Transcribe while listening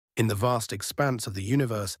In the vast expanse of the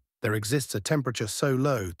universe, there exists a temperature so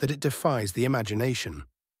low that it defies the imagination.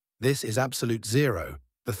 This is absolute zero,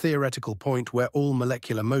 the theoretical point where all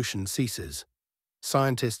molecular motion ceases.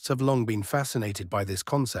 Scientists have long been fascinated by this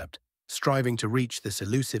concept, striving to reach this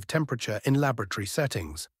elusive temperature in laboratory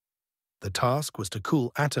settings. The task was to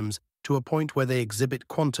cool atoms to a point where they exhibit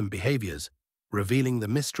quantum behaviors, revealing the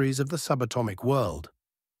mysteries of the subatomic world.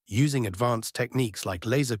 Using advanced techniques like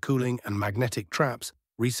laser cooling and magnetic traps,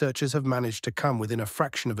 researchers have managed to come within a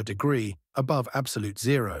fraction of a degree above absolute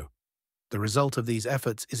zero. The result of these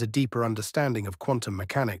efforts is a deeper understanding of quantum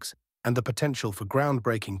mechanics and the potential for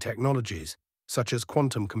groundbreaking technologies, such as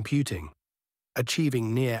quantum computing.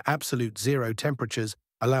 Achieving near absolute zero temperatures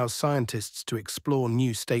allows scientists to explore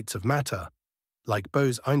new states of matter, like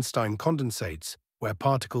Bose-Einstein condensates, where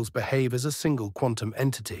particles behave as a single quantum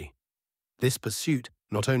entity. This pursuit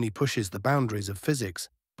not only pushes the boundaries of physics,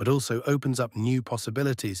 but also opens up new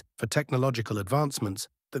possibilities for technological advancements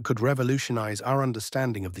that could revolutionize our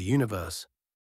understanding of the universe.